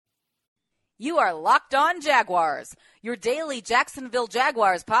You are Locked On Jaguars, your daily Jacksonville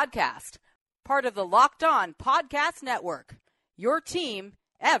Jaguars podcast. Part of the Locked On Podcast Network, your team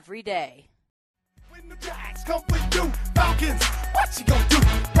every day. When the Jags come with you, Falcons, what you gonna do?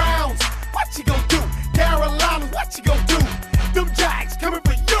 Browns, what you gonna do? Carolina, what you gonna do? Them Jags coming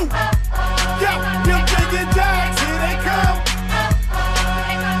for you. Yeah, them big Jags, here they come.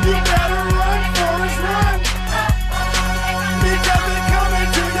 You better run, Forrest, run. Because they're coming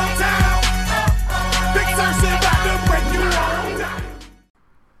to your town. Big Cersei about to break you down.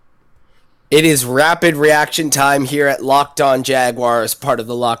 It is rapid reaction time here at Locked On Jaguars, part of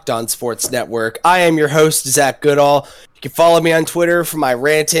the Locked On Sports Network. I am your host, Zach Goodall. You can follow me on Twitter for my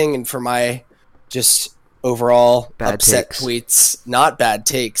ranting and for my just overall bad upset takes. tweets. Not bad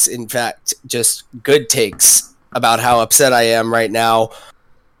takes, in fact, just good takes about how upset I am right now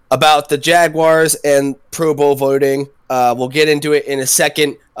about the Jaguars and Pro Bowl voting. We'll get into it in a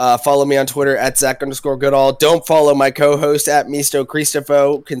second. Follow me on Twitter at Zach_Goodall. Don't follow my co-host at Misto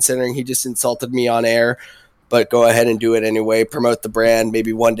Cristofo, considering he just insulted me on air. But go ahead and do it anyway. Promote the brand.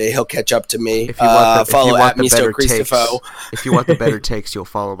 Maybe one day he'll catch up to me. Follow at Misto Cristofo. If you want the better takes, you'll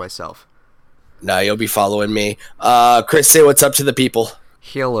follow myself. No, you'll be following me. Chris, say what's up to the people.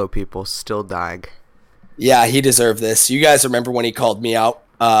 Hello, people. Still dying. Yeah, he deserved this. You guys remember when he called me out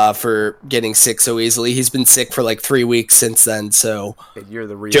for getting sick so easily? He's been sick for like 3 weeks since then, so And you're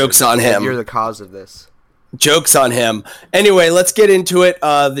the reason. joke's on him. You're the cause of this. Joke's on him. Anyway, let's get into it.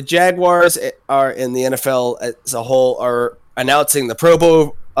 The Jaguars are in the NFL as a whole are announcing the Pro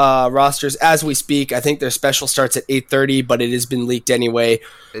Bowl rosters as we speak. I think their special starts at 8:30, but it has been leaked anyway.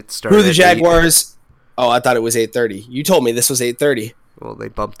 It started Who are the at Jaguars? Oh, I thought it was 8:30. You told me this was 8:30. 8. Well, they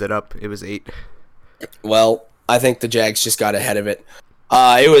bumped it up. It was 8. Well, I think the Jags just got ahead of it.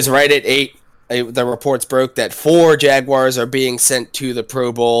 It was right at 8. The reports broke that 4 Jaguars are being sent to the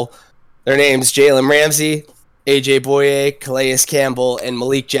Pro Bowl. Their names: Jalen Ramsey, AJ Boye, Calais Campbell, and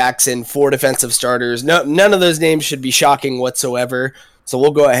Malik Jackson, 4 defensive starters. None of those names should be shocking whatsoever. So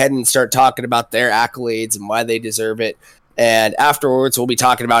we'll go ahead and start talking about their accolades and why they deserve it. And afterwards, we'll be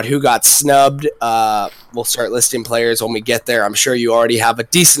talking about who got snubbed. We'll start listing players when we get there. I'm sure you already have a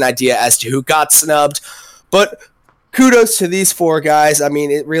decent idea as to who got snubbed. But kudos to these 4 guys. I mean,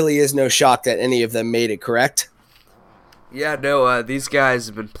 it really is no shock that any of them made it, correct? Yeah, no, these guys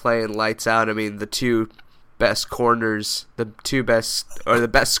have been playing lights out. I mean, the 2 best corners, the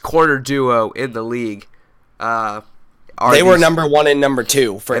best corner duo in the league. They were number 1 and number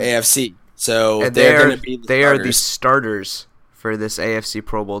 2 for AFC. So they're going to be the They starters. are the starters for this AFC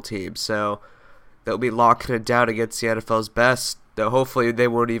Pro Bowl team. So they'll be locking it down against the NFL's best. Though hopefully they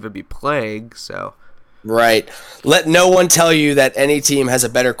won't even be playing. So Right. Let no one tell you that any team has a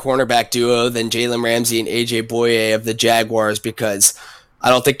better cornerback duo than Jalen Ramsey and AJ Boye of the Jaguars, because I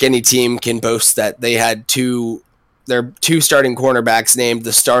don't think any team can boast that they had their 2 starting cornerbacks named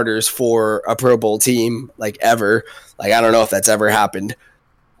the starters for a Pro Bowl team, like ever. Like, I don't know if that's ever happened.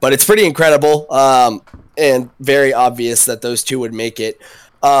 But it's pretty incredible and very obvious that those 2 would make it.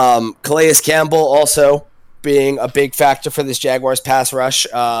 Calais Campbell also being a big factor for this Jaguars pass rush.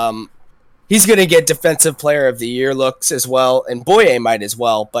 He's going to get Defensive Player of the Year looks as well, and Boye might as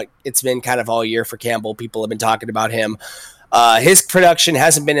well, but it's been kind of all year for Campbell. People have been talking about him. His production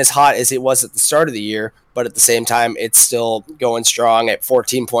hasn't been as hot as it was at the start of the year, but at the same time, it's still going strong at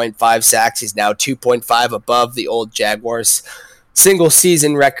 14.5 sacks. He's now 2.5 above the old Jaguars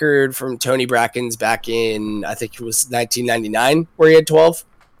single-season record from Tony Bracken's back in, I think it was 1999, where he had 12,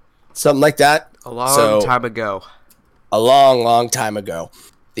 something like that. a long time ago. A long, long time ago.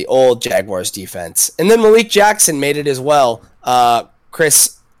 The old Jaguars defense. And then Malik Jackson made it as well.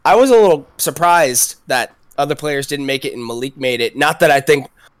 Chris, I was a little surprised that other players didn't make it and Malik made it. Not that I think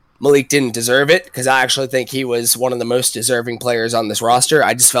Malik didn't deserve it, because I actually think he was one of the most deserving players on this roster.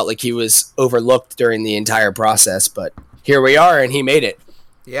 I just felt like he was overlooked during the entire process, but here we are, and he made it.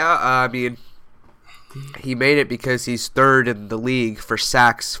 Yeah, I mean, he made it because he's 3rd in the league for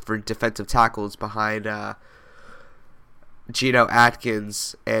sacks for defensive tackles behind Geno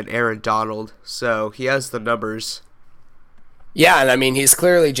Atkins and Aaron Donald, so he has the numbers. Yeah, and I mean, he's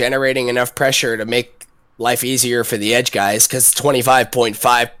clearly generating enough pressure to make life easier for the edge guys, because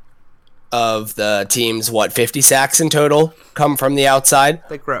 25.5 of the team's, 50 sacks in total come from the outside. I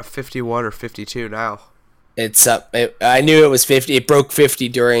think we're at 51 or 52 now. It's up. I knew it was 50. It broke 50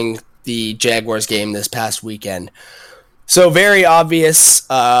 during the Jaguars game this past weekend. So very obvious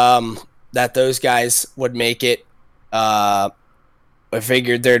that those guys would make it. I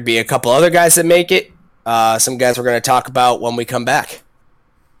figured there'd be a couple other guys that make it. Some guys we're going to talk about when we come back.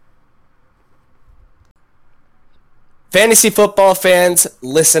 Fantasy football fans,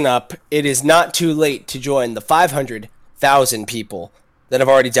 listen up. It is not too late to join the 500,000 people that have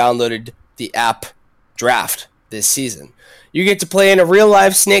already downloaded the app Draft this season. You get to play in a real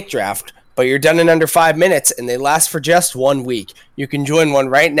live snake draft, but you're done in under 5 minutes and they last for just 1 week. You can join one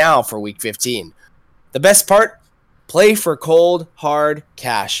right now for week 15. The best part? Play for cold, hard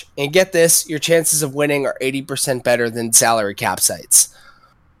cash. And get this, your chances of winning are 80% better than salary cap sites.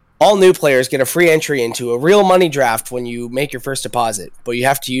 All new players get a free entry into a real money draft when you make your first deposit, but you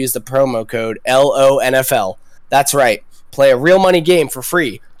have to use the promo code LONFL. That's right, play a real money game for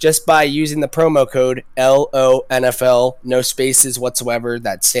free just by using the promo code LONFL, no spaces whatsoever.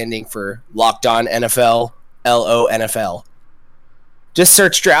 That's standing for Locked On NFL, LONFL. Just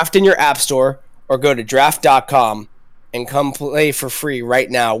search Draft in your app store or go to draft.com and come play for free right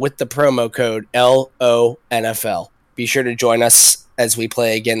now with the promo code LONFL. Be sure to join us as we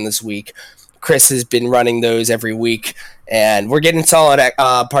play again this week. Chris has been running those every week, and we're getting solid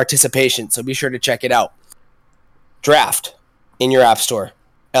participation, so be sure to check it out. Draft in your app store,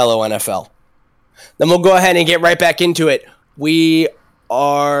 LONFL. Then we'll go ahead and get right back into it. We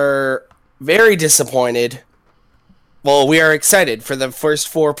are very disappointed. Well, we are excited for the first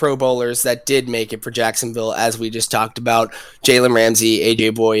 4 Pro Bowlers that did make it for Jacksonville, as we just talked about. Jalen Ramsey,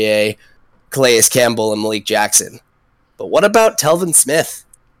 AJ Boye, Calais Campbell, and Malik Jackson. But what about Telvin Smith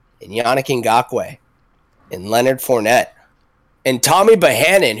and Yannick Ngakoue and Leonard Fournette and Tommy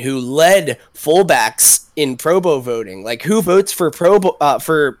Bohannon, who led fullbacks in Pro Bowl voting? Like, who votes for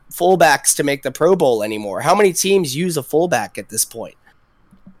for fullbacks to make the Pro Bowl anymore? How many teams use a fullback at this point?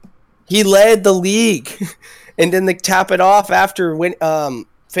 He led the league, and then they tap it off after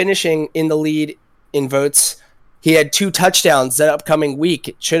finishing in the lead in votes. He had 2 touchdowns that upcoming week.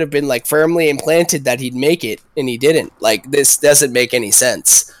 It should have been like firmly implanted that he'd make it, and he didn't. Like, this doesn't make any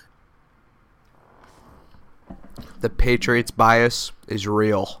sense. The Patriots bias is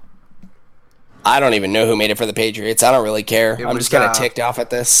real. I don't even know who made it for the Patriots. I don't really care. I'm just kind of ticked off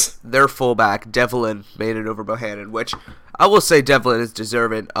at this. Their fullback, Devlin, made it over Bohannon, which I will say Devlin is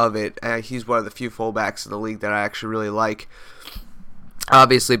deserving of it. He's one of the few fullbacks in the league that I actually really like.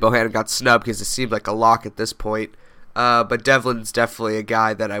 Obviously, Bohannon got snubbed because it seemed like a lock at this point. But Devlin's definitely a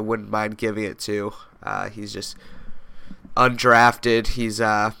guy that I wouldn't mind giving it to. He's just undrafted. He's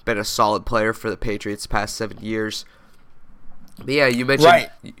been a solid player for the Patriots the past 7 years. But yeah, you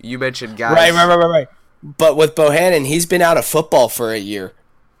mentioned guys. Right. But with Bohannon, he's been out of football for a year.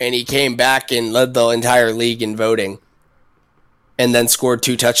 And he came back and led the entire league in voting. And then scored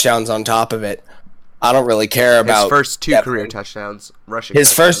 2 touchdowns on top of it. I don't really care about his first 2 career touchdowns, rushing.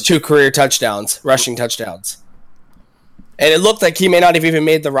 His first 2 career touchdowns, rushing touchdowns. And it looked like he may not have even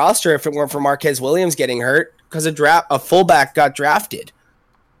made the roster if it weren't for Marquez Williams getting hurt, because a fullback got drafted.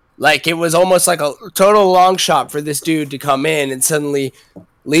 Like, it was almost like a total long shot for this dude to come in and suddenly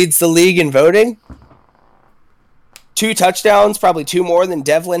leads the league in voting. 2 touchdowns, probably 2 more than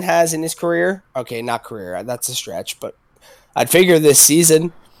Devlin has in his career. Okay, not career, that's a stretch, but I'd figure this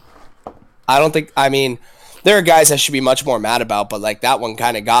season. There are guys I should be much more mad about, but like that one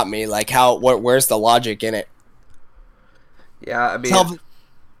kind of got me. Like, where's the logic in it? Yeah, I mean, go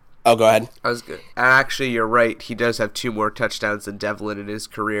ahead. I was good. Actually, you're right. He does have 2 more touchdowns than Devlin in his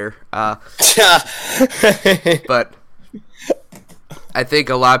career. But I think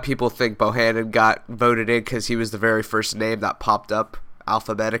a lot of people think Bohannon got voted in because he was the very first name that popped up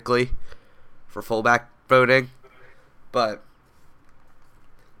alphabetically for fullback voting. But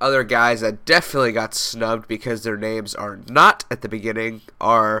other guys that definitely got snubbed because their names are not at the beginning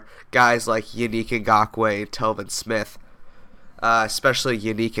are guys like Yannick Ngakoue and Telvin Smith. Especially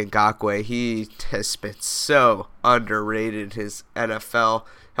Yannick Ngakoue. He has been so underrated in his NFL.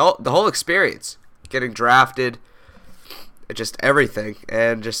 The whole experience. Getting drafted. Just everything.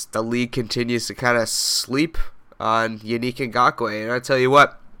 And just the league continues to kind of sleep on Yannick Ngakoue. And I tell you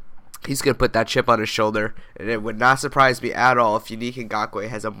what, he's going to put that chip on his shoulder, and it would not surprise me at all if Yannick Ngakoue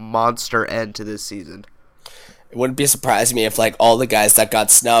has a monster end to this season. It wouldn't be surprising me if like all the guys that got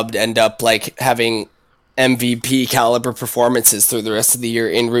snubbed end up like having MVP caliber performances through the rest of the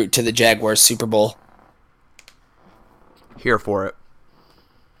year en route to the Jaguars Super Bowl. Here for it.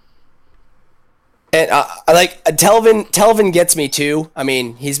 And Telvin gets me too. I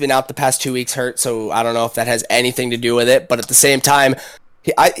mean, he's been out the past 2 weeks hurt, so I don't know if that has anything to do with it. But at the same time,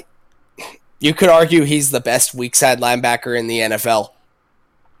 you could argue he's the best weak side linebacker in the NFL.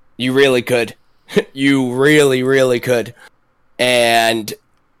 You really could. You really, really could. And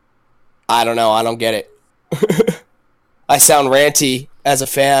I don't know. I don't get it. I sound ranty as a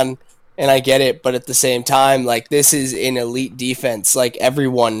fan, and I get it. But at the same time, like, this is an elite defense. Like,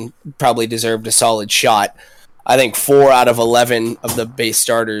 everyone probably deserved a solid shot. I think 4 out of 11 of the base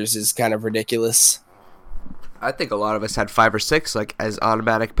starters is kind of ridiculous. I think a lot of us had 5 or 6 like as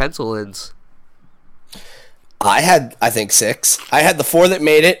automatic pencil-ins. I think 6. I had the 4 that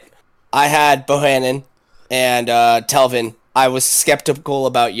made it. I had Bohannon and Telvin. I was skeptical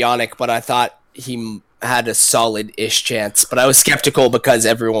about Yannick, but I thought he had a solid-ish chance. But I was skeptical because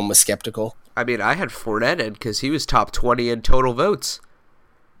everyone was skeptical. I mean, I had Fournette in because he was top 20 in total votes.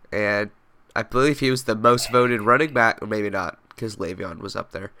 And I believe he was the most voted running back. Or maybe not, because Le'Veon was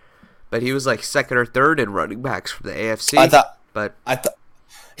up there. But he was like second or third in running backs from the AFC. I thought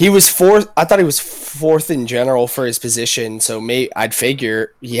he was 4th. I thought he was 4th in general for his position. So I'd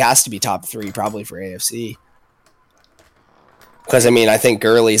figure he has to be top 3 probably for AFC. Because I mean, I think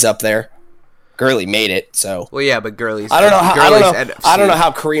Gurley's up there. Gurley made it, so. Well, yeah, but Gurley's. I don't know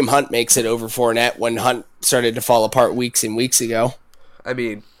how Kareem Hunt makes it over Fournette when Hunt started to fall apart weeks and weeks ago. I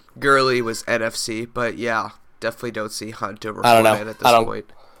mean, Gurley was NFC, but yeah, definitely don't see Hunt over I don't Fournette know. at this point.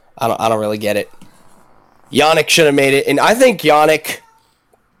 I don't really get it. Yannick should have made it, and I think Yannick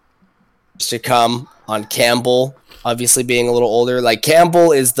to come on Campbell. Obviously, being a little older, like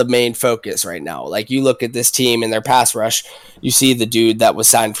Campbell is the main focus right now. Like you look at this team and their pass rush, you see the dude that was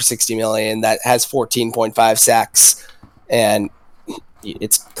signed for $60 million that has 14.5 sacks, and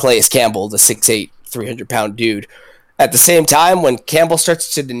it's Calais Campbell, the 6'8", 300-pound dude. At the same time, when Campbell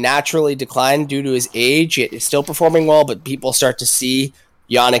starts to naturally decline due to his age, it's still performing well, but people start to see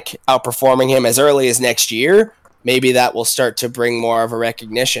Yannick outperforming him as early as next year. Maybe that will start to bring more of a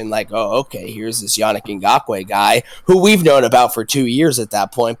recognition, like, oh, okay, here's this Yannick Ngakoue guy, who we've known about for 2 years at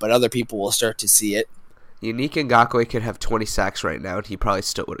that point, but other people will start to see it. Yannick Ngakoue could have 20 sacks right now, and he probably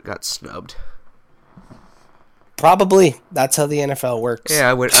still would have got snubbed. Probably. That's how the NFL works. Yeah,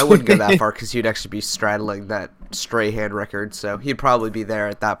 I wouldn't go that far, because he'd actually be straddling that Strahan record, so he'd probably be there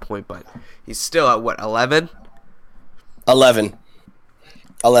at that point, but he's still at, what, 11? 11.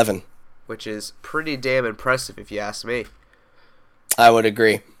 Which is pretty damn impressive, if you ask me. I would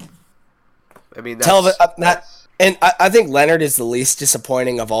agree. I mean, that's... And I think Leonard is the least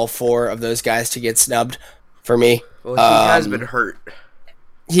disappointing of all 4 of those guys to get snubbed for me. Well, he has been hurt.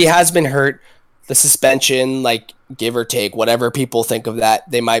 He has been hurt. The suspension, like, give or take, whatever people think of that,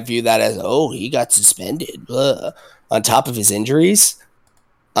 they might view that as, oh, he got suspended. Ugh. On top of his injuries.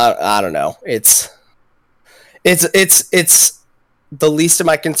 I don't know. It's the least of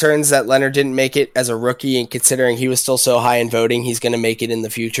my concerns that Leonard didn't make it as a rookie, and considering he was still so high in voting, he's going to make it in the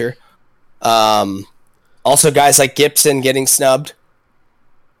future. Also, guys like Gibson getting snubbed.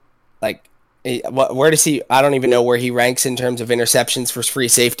 Like, where does he? I don't even know where he ranks in terms of interceptions for free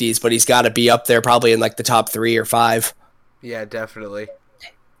safeties, but he's got to be up there, probably in like the top 3 or 5. Yeah, definitely.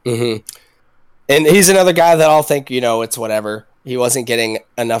 Mm-hmm. And he's another guy that I'll think, it's whatever. He wasn't getting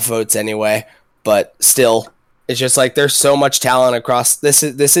enough votes anyway, but still. It's just like there's so much talent across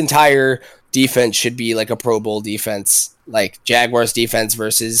this entire defense should be like a Pro Bowl defense, like Jaguars defense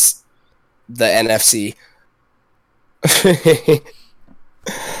versus the NFC.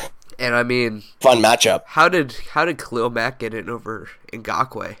 And I mean, fun matchup. How did Khalil Mack get in over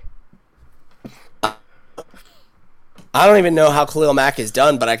Ngakoue? I don't even know how Khalil Mack is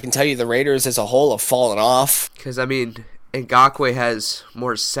done, but I can tell you the Raiders as a whole have fallen off. Because I mean, Ngakoue has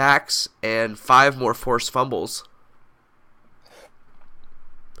more sacks and 5 more forced fumbles.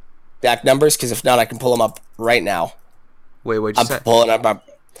 Back numbers, because if not, I can pull them up right now. Wait, what'd you say? I'm pulling up.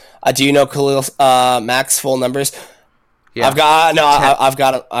 Do you know Khalil Mack's full numbers? Yeah. I've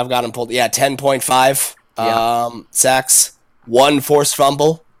got him pulled. Yeah, 10.5 sacks, 1 forced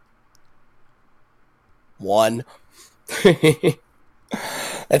fumble, 1.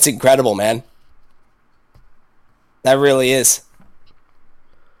 That's incredible, man. That really is.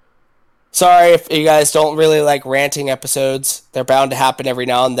 Sorry if you guys don't really like ranting episodes. They're bound to happen every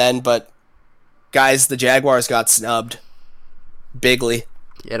now and then, but guys, the Jaguars got snubbed. Bigly.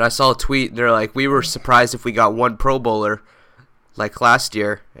 And I saw a tweet, and they're like, we were surprised if we got 1 Pro Bowler like last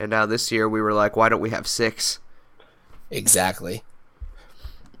year, and now this year we were like, why don't we have 6? Exactly.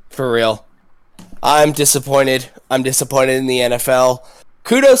 For real. I'm disappointed. I'm disappointed in the NFL.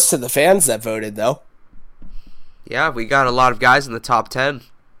 Kudos to the fans that voted, though. Yeah, we got a lot of guys in the top 10.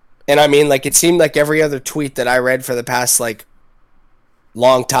 And I mean, like, it seemed like every other tweet that I read for the past, like,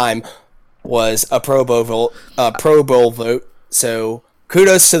 long time was a Pro Bowl vote. So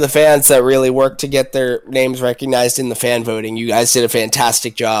kudos to the fans that really worked to get their names recognized in the fan voting. You guys did a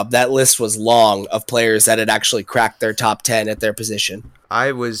fantastic job. That list was long of players that had actually cracked their top 10 at their position.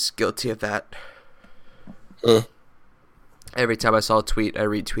 I was guilty of that. Every time I saw a tweet, I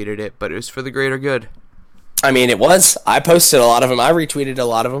retweeted it, but it was for the greater good. I mean, it was. I posted a lot of them. I retweeted a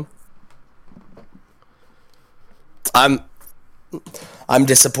lot of them. I'm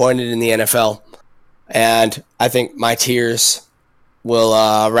disappointed in the NFL, and I think my tears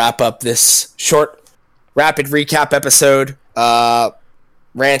will wrap up this short, rapid recap episode,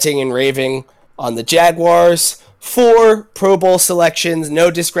 ranting and raving on the Jaguars. 4 Pro Bowl selections, no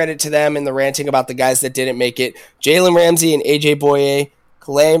discredit to them in the ranting about the guys that didn't make it. Jalen Ramsey and AJ Boye,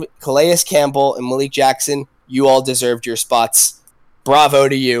 Calais Campbell, and Malik Jackson, you all deserved your spots. Bravo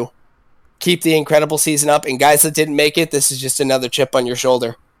to you. Keep the incredible season up. And guys that didn't make it, this is just another chip on your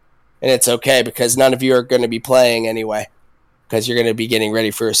shoulder. And it's okay because none of you are going to be playing anyway because you're going to be getting ready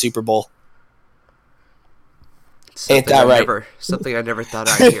for a Super Bowl. Ain't that right? Something I never thought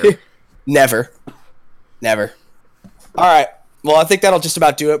I'd hear. Never. All right. Well, I think that'll just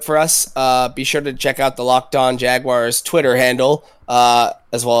about do it for us. Be sure to check out the Locked On Jaguars Twitter handle,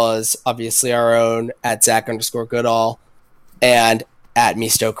 as well as obviously our own at Zach_Goodall and at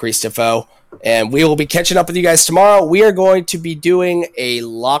Misto Cristofo. And we will be catching up with you guys tomorrow. We are going to be doing a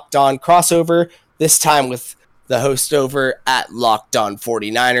Locked On crossover, this time with the host over at Locked On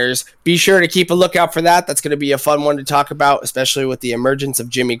 49ers. Be sure to keep a lookout for that. That's going to be a fun one to talk about, especially with the emergence of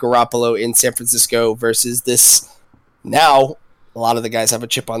Jimmy Garoppolo in San Francisco versus this. Now, a lot of the guys have a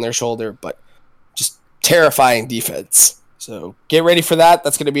chip on their shoulder, but just terrifying defense. So get ready for that.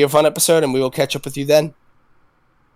 That's going to be a fun episode, and we will catch up with you then.